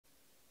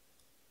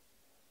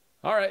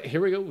All right, here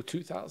we go.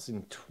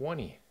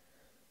 2020.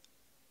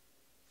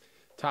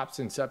 Topps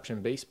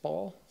Inception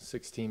Baseball,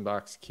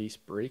 16-box case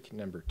break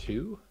number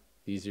 2.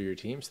 These are your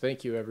teams.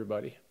 Thank you,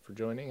 everybody, for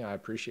joining. I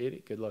appreciate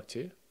it. Good luck to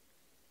you.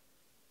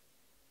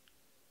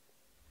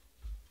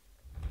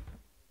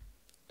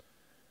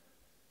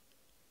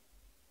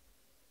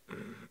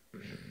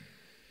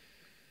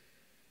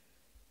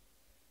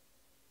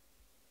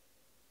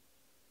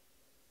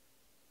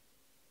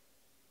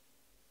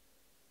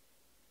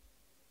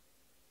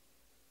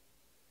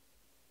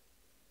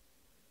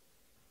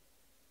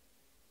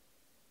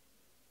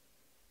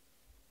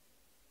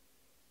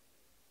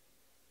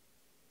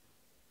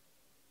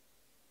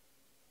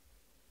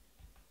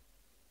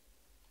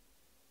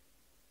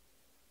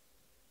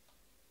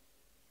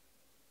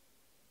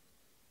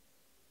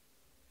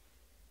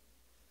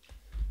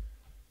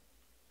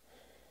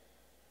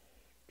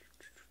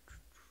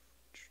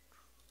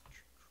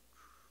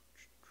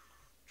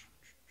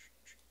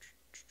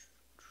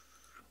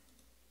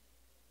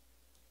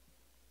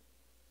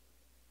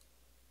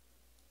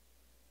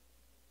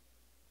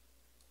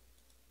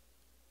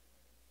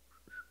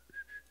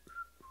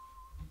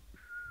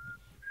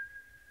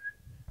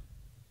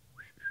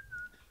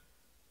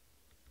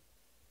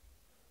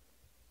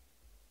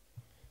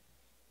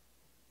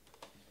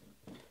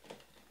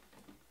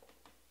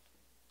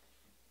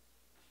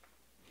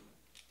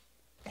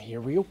 Here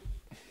we go.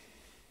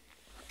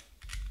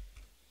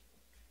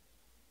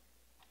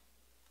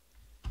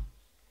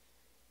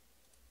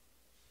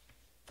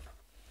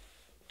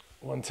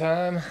 One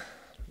time,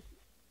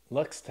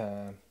 Lux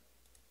time.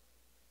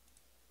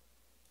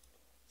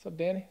 What's up,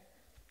 Danny?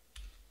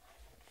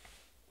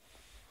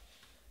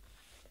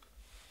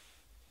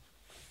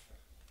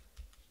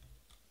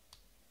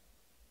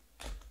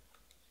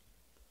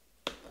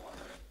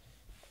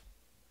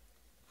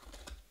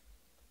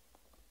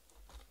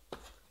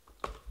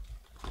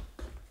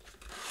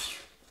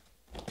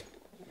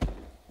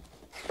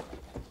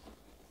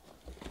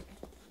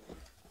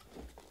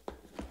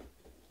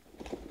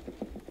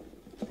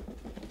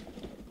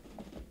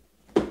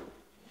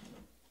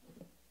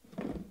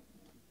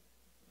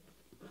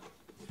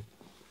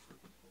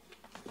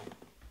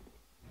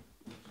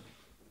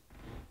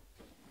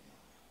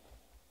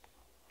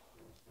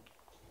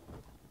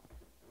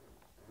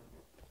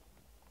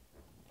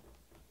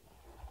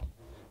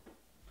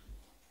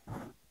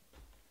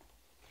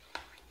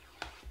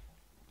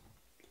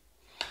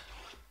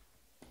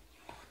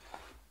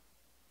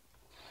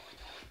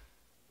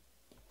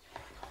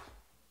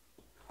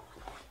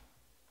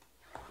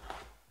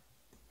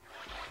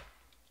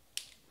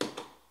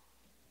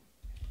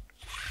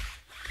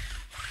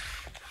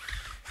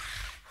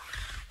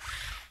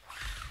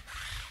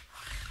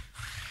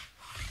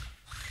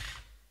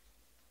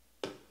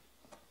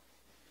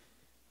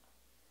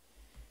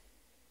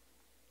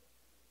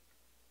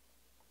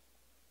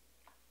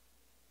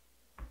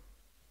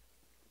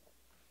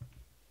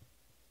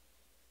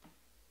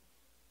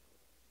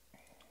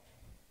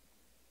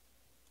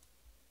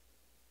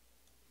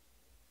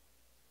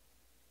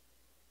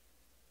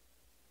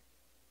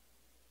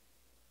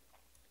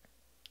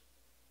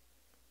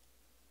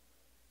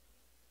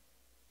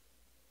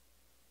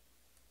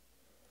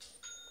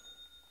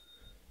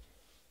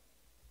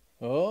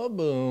 Oh,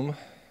 boom.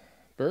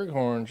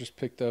 Berghorn just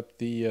picked up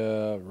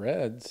the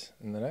Reds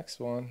in the next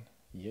one.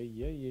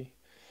 Yay.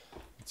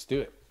 Let's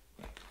do it.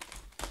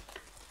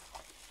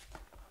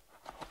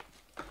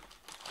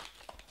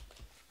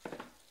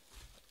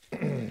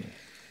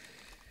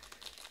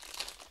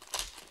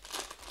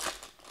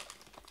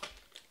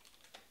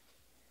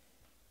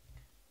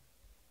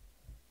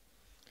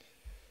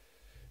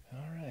 All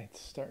right,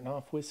 starting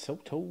off with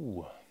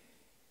Soto.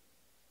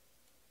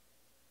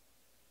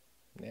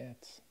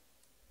 Nats.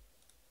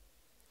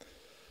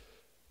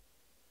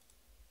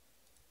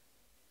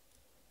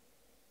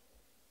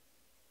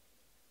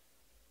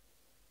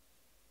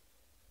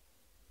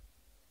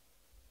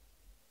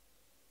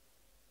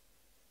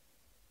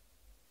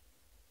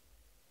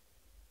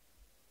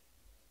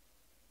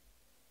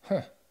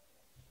 Huh.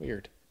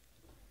 Weird.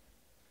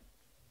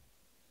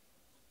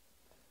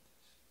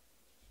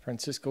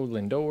 Francisco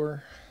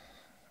Lindor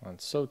on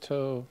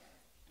Soto.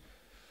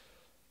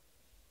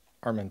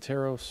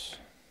 Armenteros.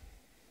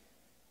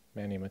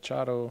 Manny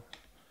Machado.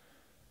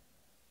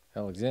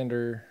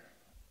 Alexander.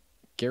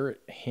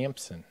 Garrett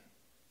Hampson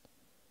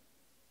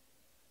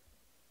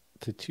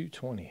to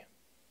 220.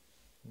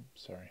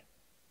 Sorry.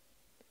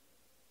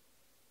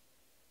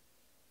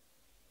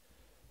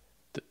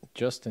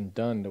 Justin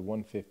Dunn to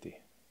 150.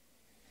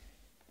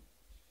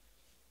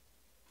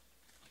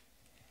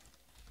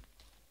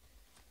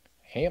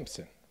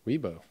 Hampson,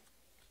 Weibo,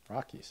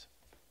 Rockies.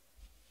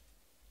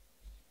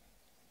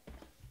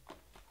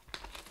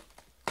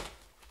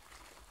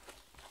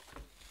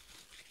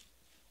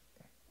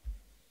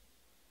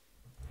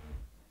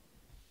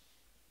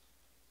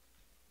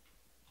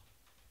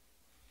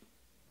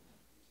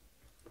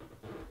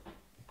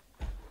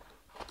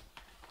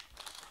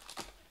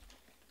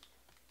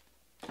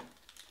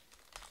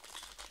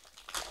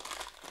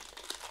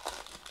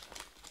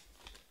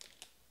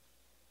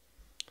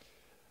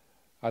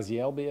 Ozzy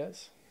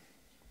Albies.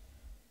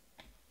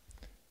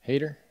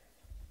 Hader.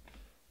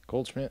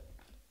 Goldschmidt.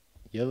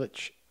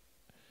 Yelich.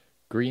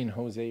 Green,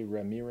 Jose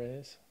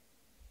Ramirez.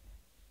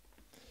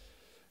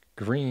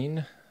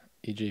 Green,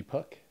 AJ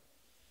Puck.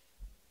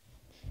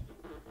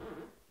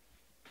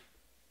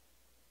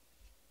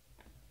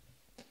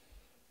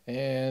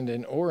 And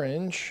an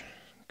orange,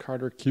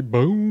 Carter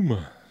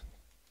Kieboom.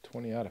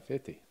 20 out of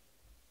 50.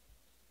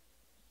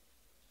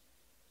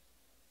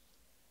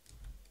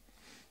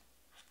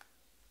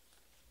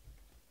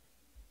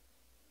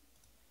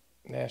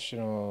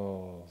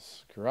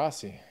 Nationals,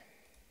 Garassi.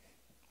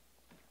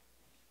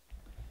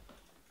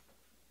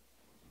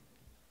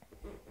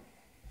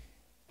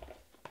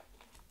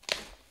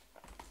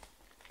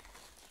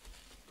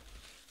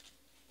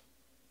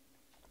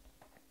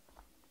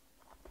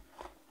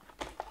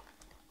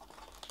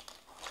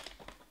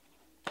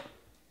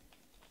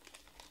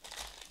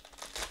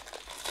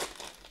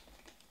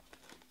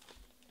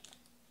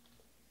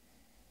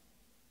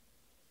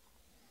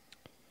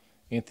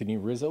 Anthony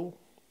Rizzo,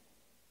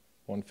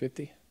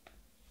 150.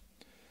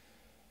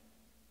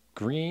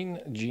 Green,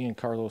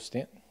 Giancarlo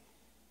Stanton.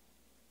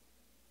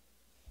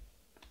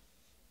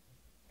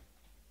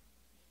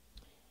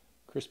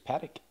 Chris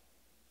Paddock.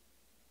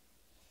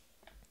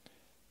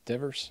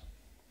 Devers.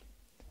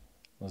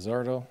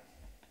 Luzardo.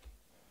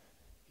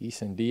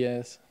 Eason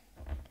Diaz.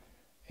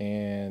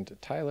 And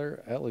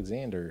Tyler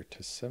Alexander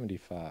to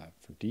 75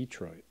 for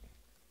Detroit.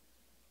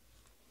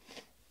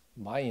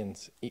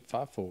 Lions,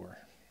 854.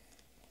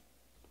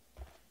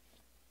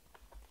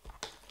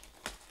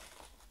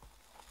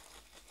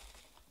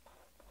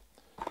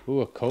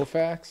 Ooh, a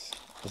Koufax.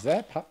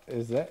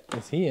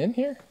 Is he in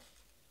here?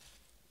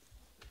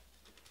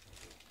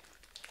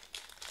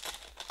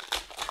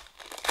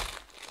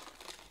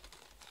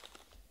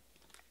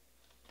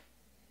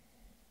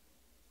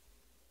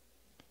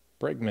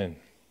 Bregman.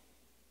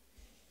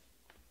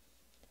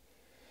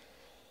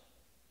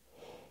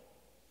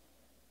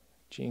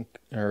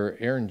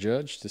 Aaron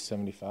Judge to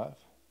 75.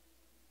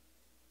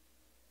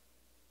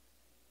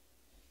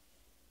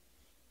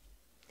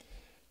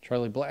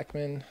 Charlie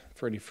Blackmon,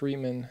 Freddie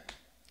Freeman,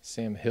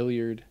 Sam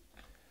Hilliard,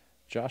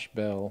 Josh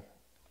Bell,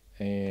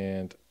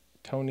 and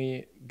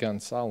Tony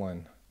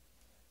Gonsolin.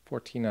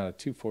 14 out of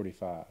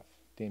 245.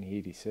 Danny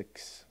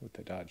 86 with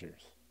the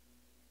Dodgers.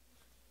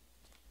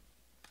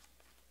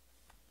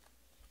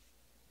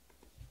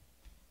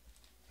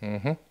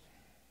 Mm-hmm.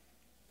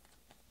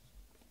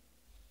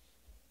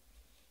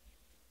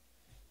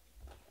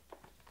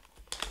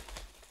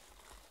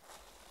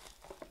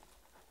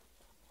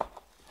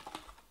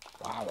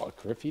 Wow,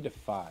 a Griffey to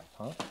 5,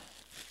 huh?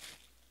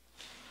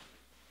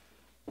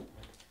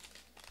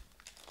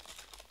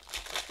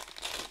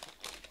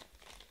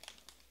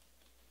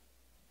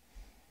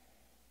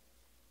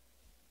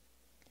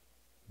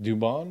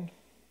 Dubon.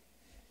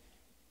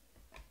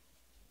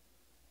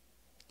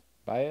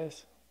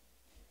 Baez.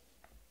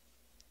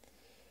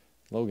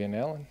 Logan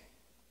Allen.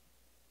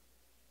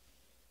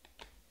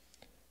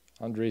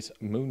 Andres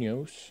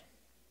Munoz.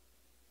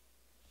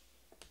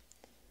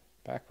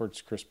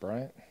 Backwards, Chris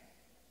Bryant.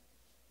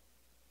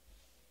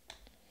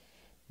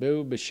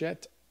 Bo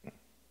Bichette.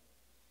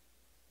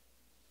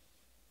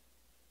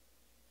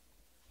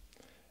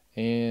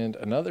 And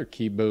another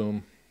key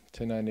boom,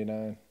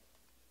 1099.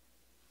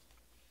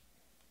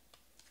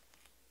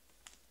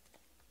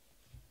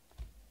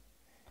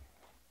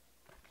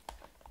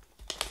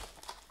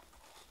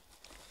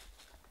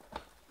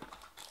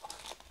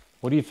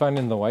 What are you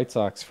finding the White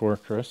Sox for,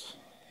 Chris?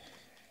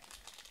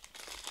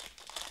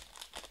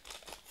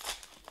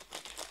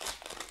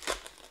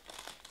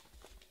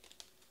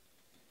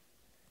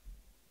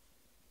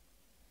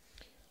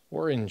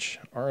 Orange,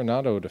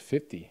 Arenado to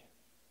 50.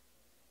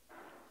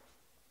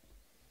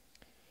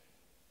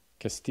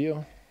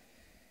 Castillo,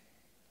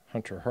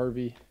 Hunter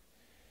Harvey,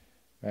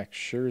 Max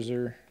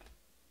Scherzer,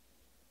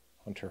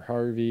 Hunter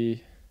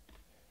Harvey,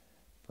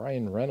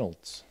 Brian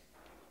Reynolds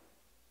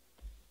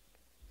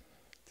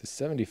to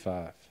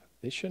 75.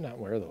 They should not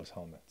wear those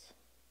helmets.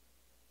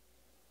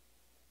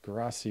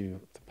 Garassi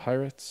with the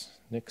Pirates,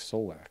 Nick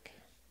Solak.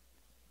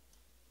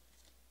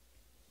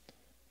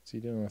 What's he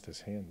doing with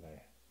his hand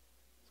there?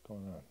 What's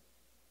going on?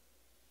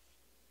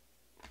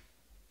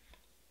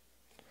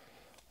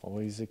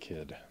 Always a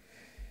kid.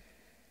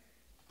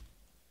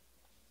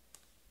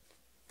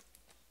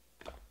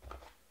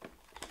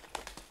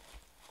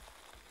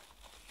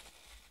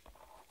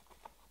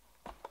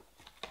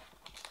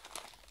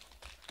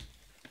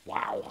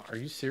 Wow, are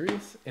you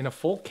serious? In a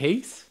full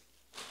case?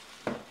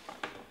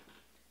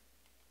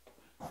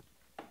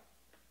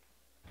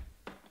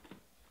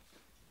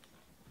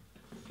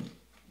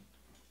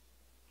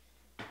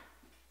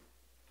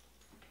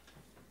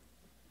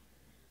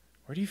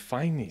 Where do you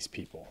find these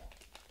people?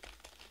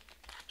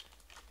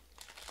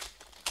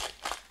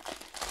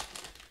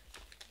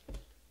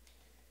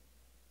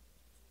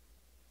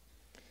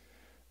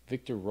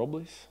 Victor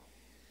Robles.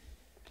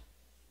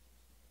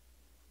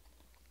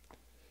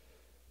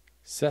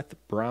 Seth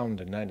Brown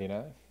to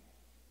 99.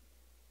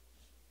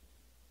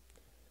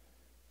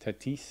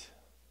 Tatis.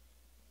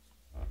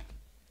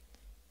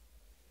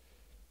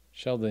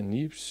 Sheldon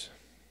Hughes,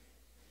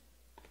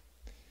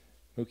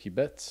 Mookie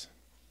Betts,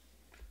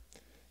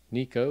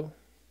 Nico,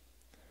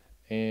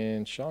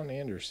 and Sean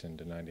Anderson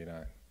to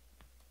 99.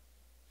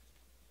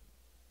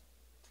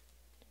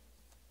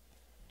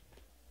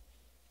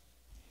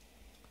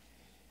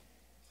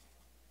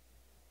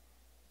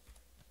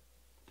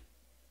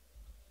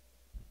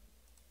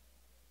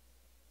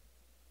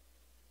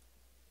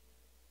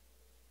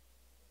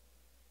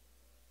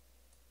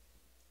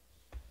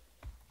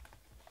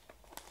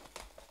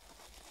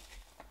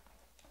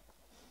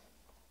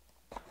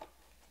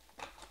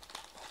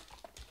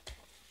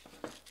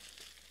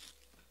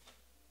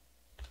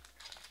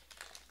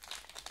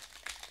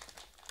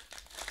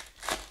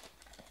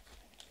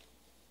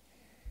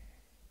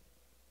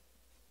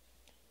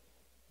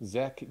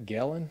 Zach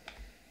Gallen,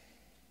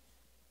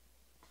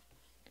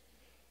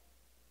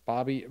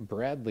 Bobby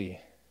Bradley,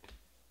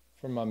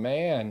 from my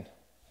man,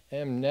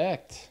 M.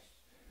 Necht,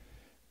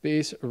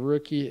 base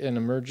rookie and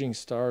emerging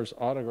stars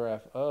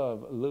autograph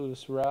of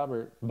Lewis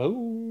Robert.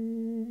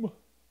 Boom.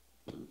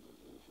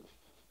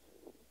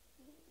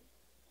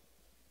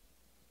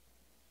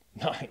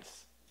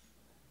 Nice.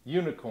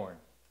 Unicorn.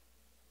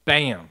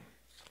 Bam.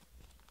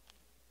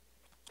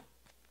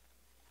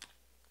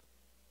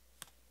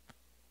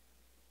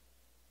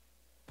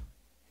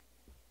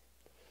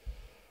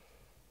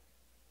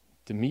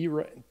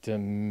 Demirite.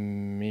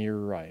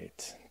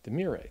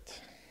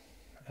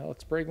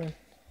 Alex Bregman,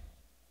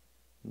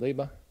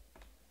 Leba,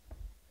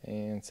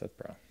 and Seth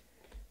Brown.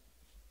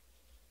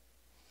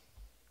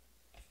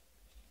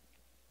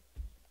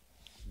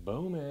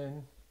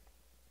 Bowman.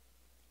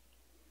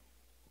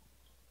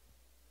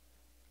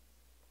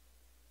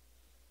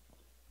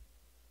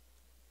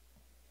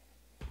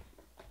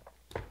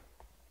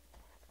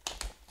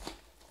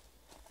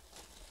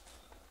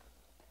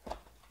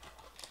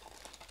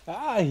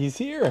 Ah, he's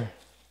here.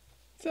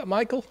 What's up,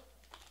 Michael?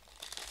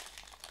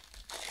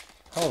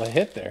 Oh, the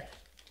hit there.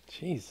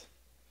 Jeez.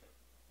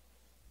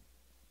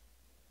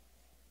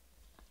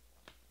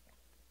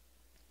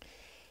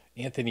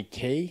 Anthony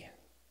K.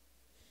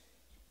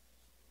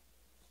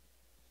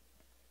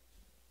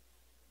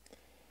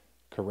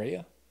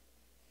 Correa.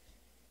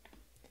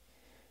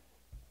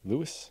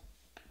 Lewis.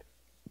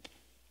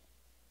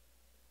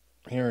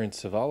 Aaron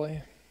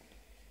Savale.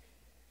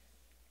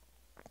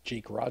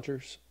 Jake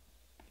Rogers.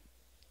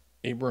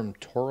 Abram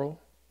Toro.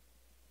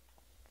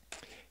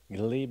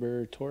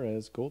 Gleyber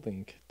Torres Gold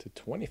Ink to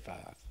 25.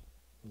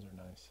 Those are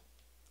nice.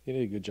 He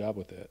did a good job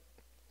with it.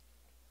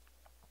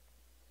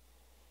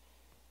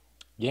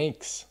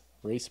 Yanks.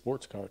 Race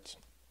Sports Cards.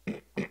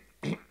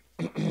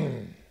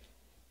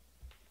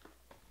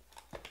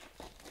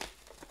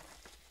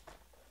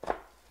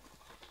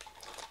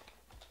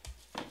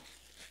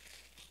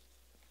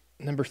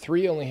 Number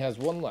 3 only has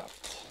one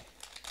left.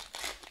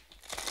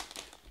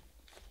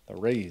 The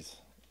Rays,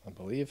 I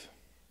believe.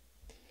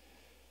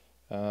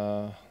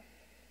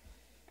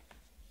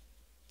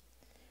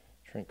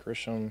 Trent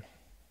Grisham,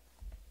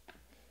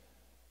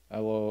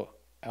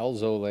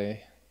 Alzole,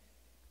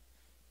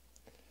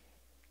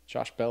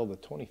 Josh Bell to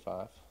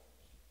 25,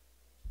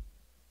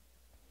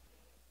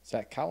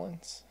 Zach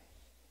Collins,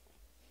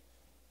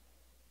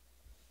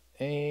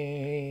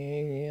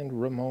 and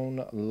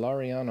Ramon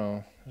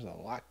Laureano. There's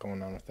a lot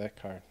going on with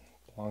that card.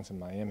 Belongs in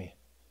Miami.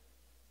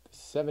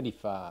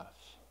 75,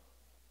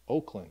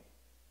 Oakland,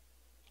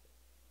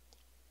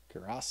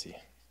 Garasi.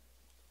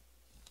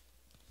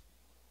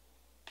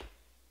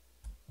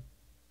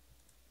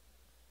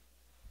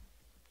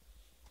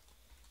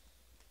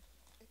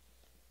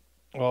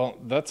 Well,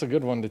 that's a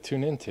good one to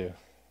tune into.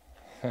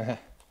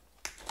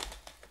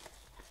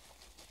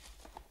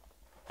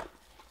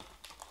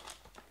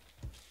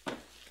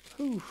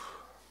 Whew.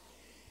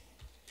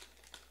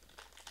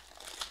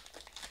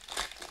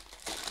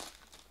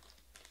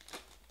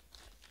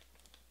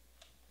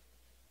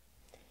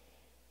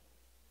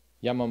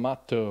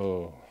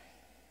 Yamamoto,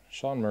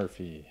 Sean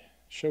Murphy,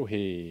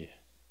 Shohei,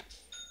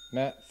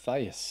 Matt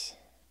Thias,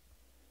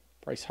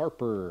 Bryce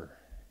Harper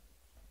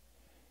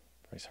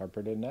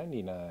to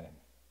 99.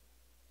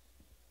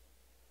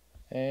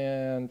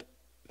 And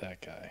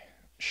that guy,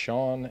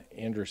 Sean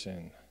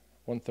Anderson,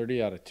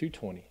 130 out of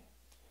 220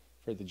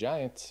 for the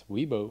Giants.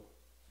 Weibo.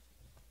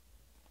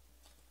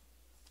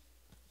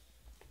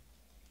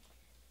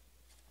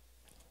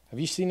 Have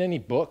you seen any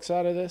books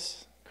out of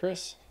this,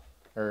 Chris?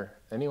 Or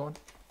anyone?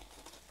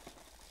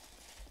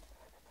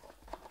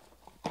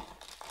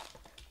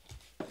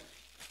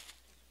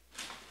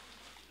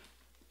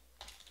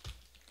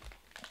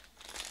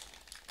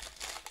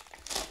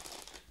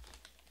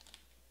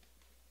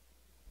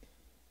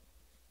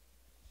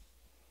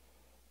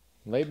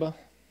 Leba,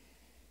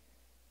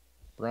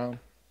 Brown,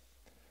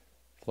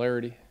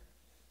 Flaherty,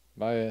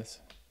 Baez,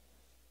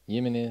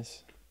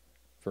 Jimenez,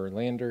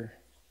 Verlander,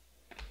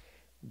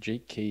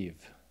 Jake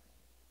Cave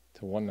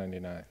to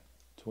 199.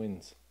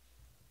 Twins.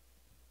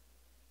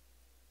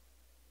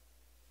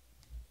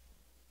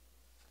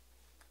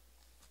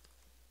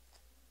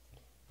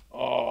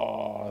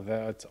 Oh,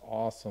 that's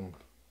awesome.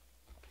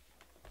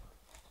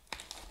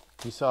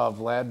 You saw a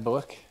Vlad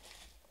book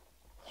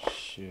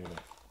you.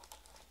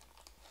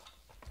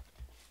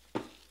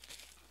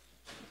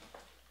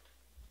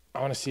 I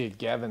want to see a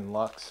Gavin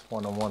Lux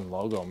 101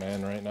 logo,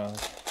 man, right now.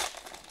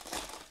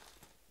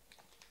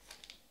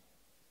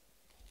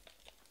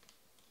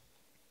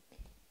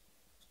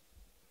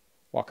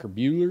 Walker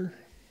Buehler.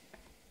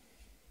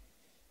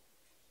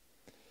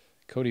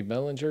 Cody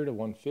Bellinger to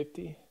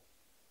 150.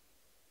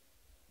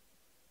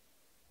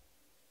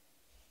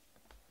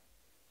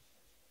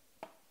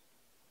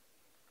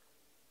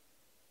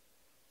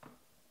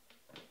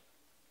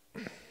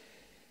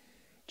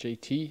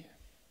 JT.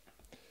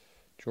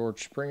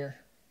 George Springer.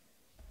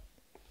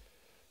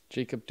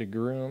 Jacob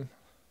DeGrom.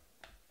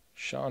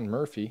 Sean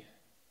Murphy.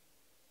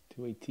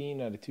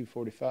 218 out of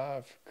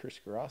 245. Chris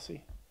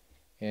Grossi.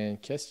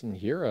 And Keston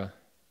Hiura.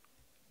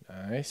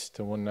 Nice.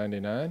 To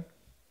 199.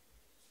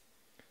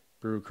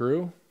 Brew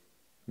Crew.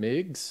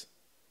 Miggs.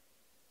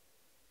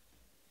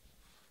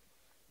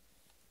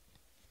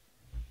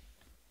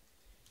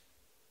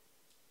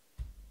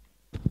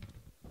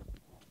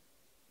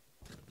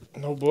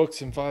 No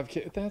books in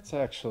 5K. That's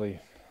actually...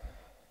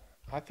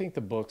 I think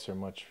the books are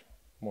much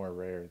more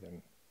rare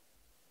than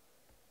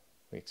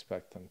we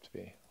expect them to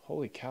be.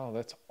 Holy cow,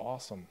 that's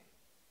awesome.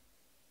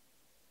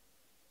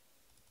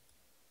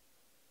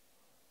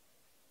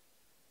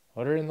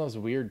 What are in those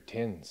weird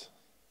tins?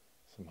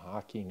 Some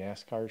hockey,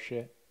 NASCAR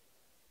shit?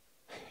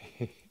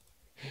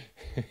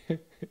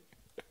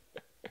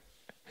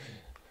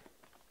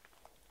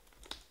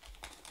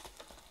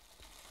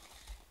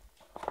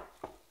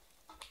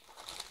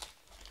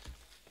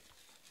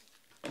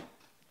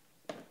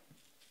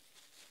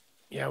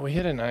 Yeah, we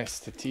hit a nice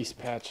Tatis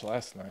patch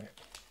last night.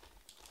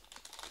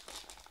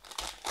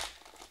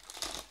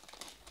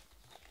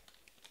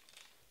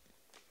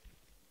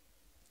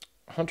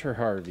 Hunter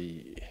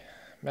Harvey,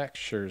 Max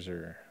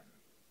Scherzer,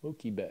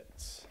 Mookie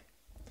Betts,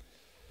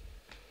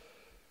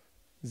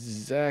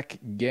 Zach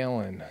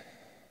Gallen,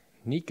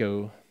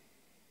 Nico,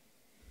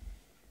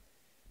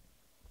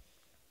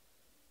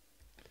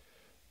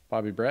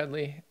 Bobby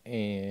Bradley,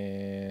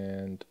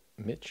 and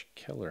Mitch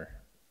Keller.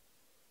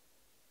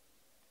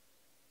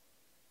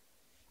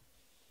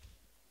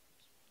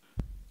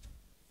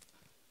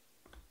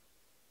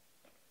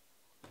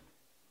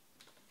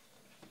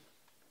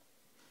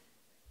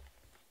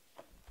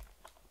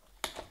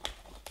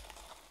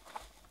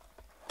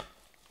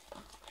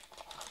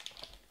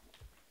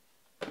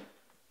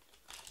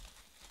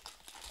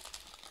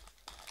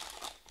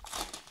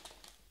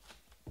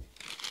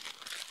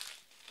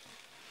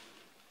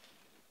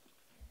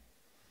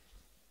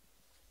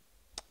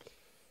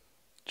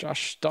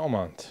 Josh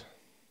Stallmont,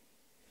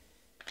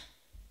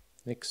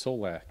 Nick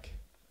Solak,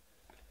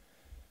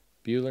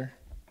 Bueller,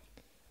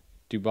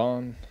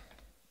 Dubon,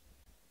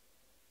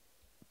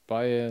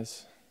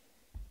 Baez,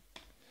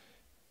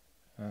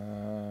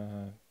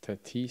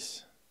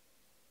 Tatis,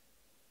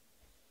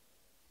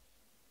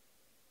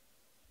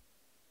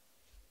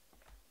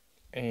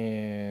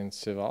 and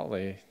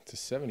Civale to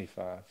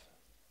 75.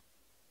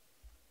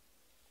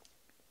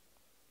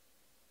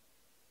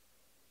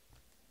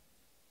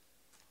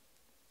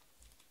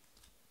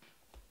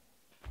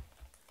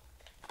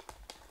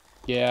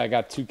 Yeah, I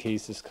got 2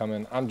 cases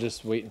coming. I'm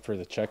just waiting for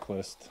the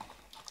checklist.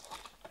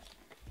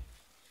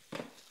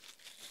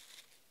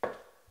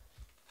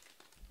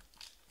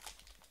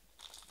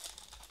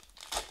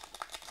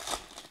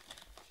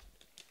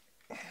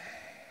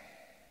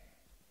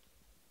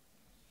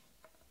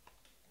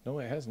 No,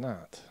 it has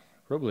not.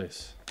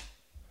 Robles,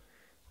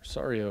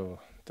 Rosario,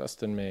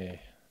 Dustin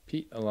May,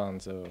 Pete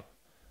Alonso,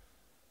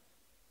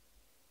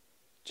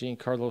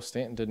 Giancarlo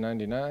Stanton to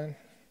 99.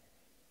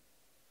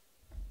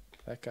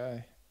 That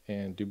guy.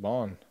 And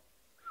Dubon.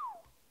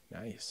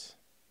 Nice.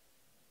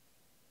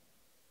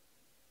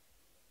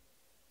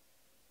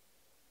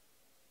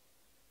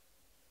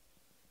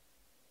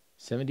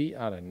 $70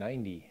 out of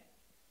 90.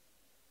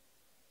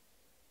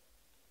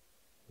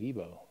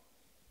 Lebo.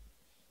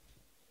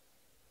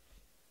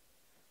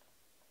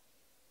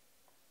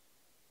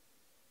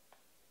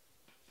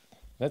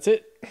 That's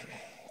it.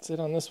 That's it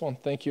on this one.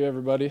 Thank you,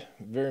 everybody,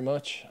 very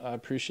much. I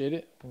appreciate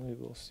it. We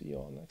will see you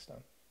all next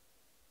time.